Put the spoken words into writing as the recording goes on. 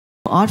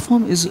Art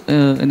form is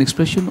an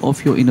expression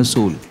of your inner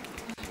soul.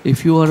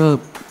 If you are a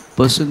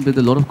person with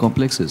a lot of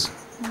complexes,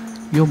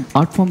 your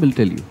art form will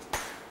tell you.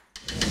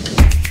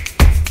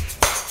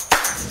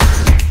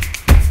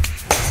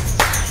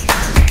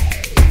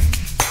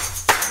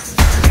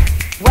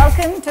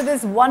 Welcome to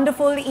this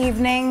wonderful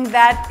evening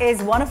that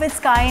is one of its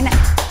kind.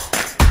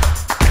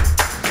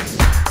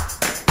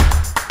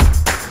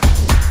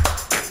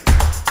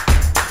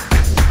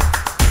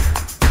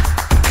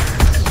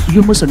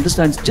 You must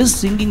understand, just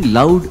singing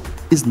loud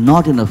is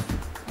not enough.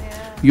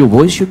 Yeah. Your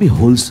voice should be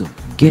wholesome.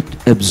 Get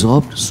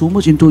absorbed so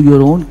much into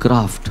your own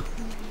craft.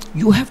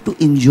 You have to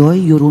enjoy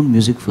your own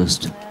music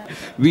first. Yeah.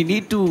 We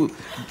need to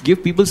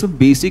give people some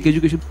basic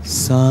education.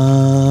 Sa,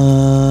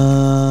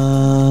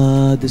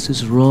 this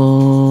is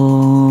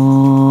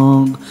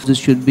wrong. This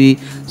should be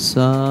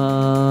sa.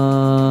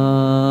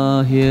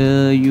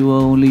 Here you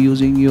are only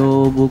using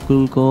your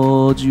vocal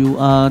cords. You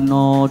are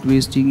not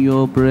wasting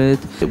your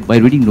breath. By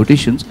reading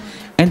notations,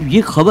 and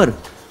ये खबर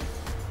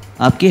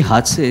आपके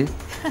हाथ से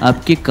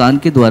आपके कान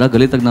के द्वारा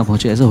गले तक ना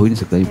पहुंचे, ऐसा हो ही नहीं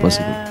सकता.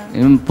 Impossible.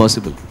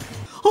 Impossible.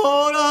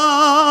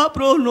 Ora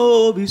pro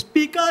nobis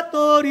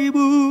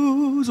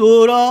peccatoribus,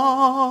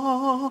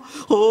 ora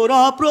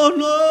pro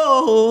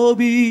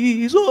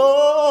nobis,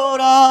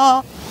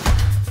 ora.